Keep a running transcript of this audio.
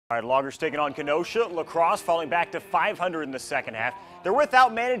All right, Loggers taking on Kenosha. Crosse falling back to 500 in the second half. They're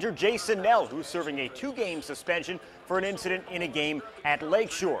without manager Jason Nell, who's serving a 2-game suspension for an incident in a game at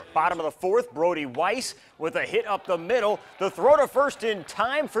Lakeshore. Bottom of the fourth, Brody Weiss with a hit up the middle. The throw to first in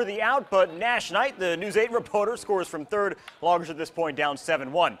time for the out, but Nash Knight, the News 8 reporter, scores from third. Loggers at this point down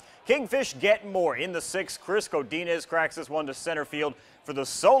 7-1. Kingfish get more in the sixth. Chris Godinez cracks this one to center field for the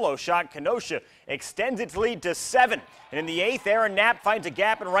solo shot. Kenosha extends its lead to 7. And in the eighth, Aaron Knapp finds a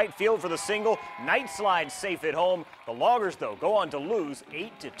gap in right field for the single. Knight slides safe at home. The Loggers, though, go on to lose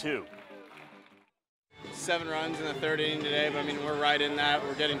 8-2. 7 runs in the third inning today, but I mean, we're right in that.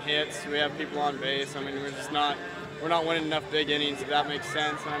 We're getting hits. We have people on base. I mean, we're not winning enough big innings, if that makes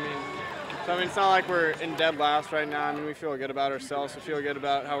sense. I mean, it's not like we're in dead last right now. I mean, we feel good about ourselves. We feel good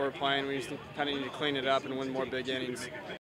about how we're playing. We just kind of need to clean it up and win more big innings.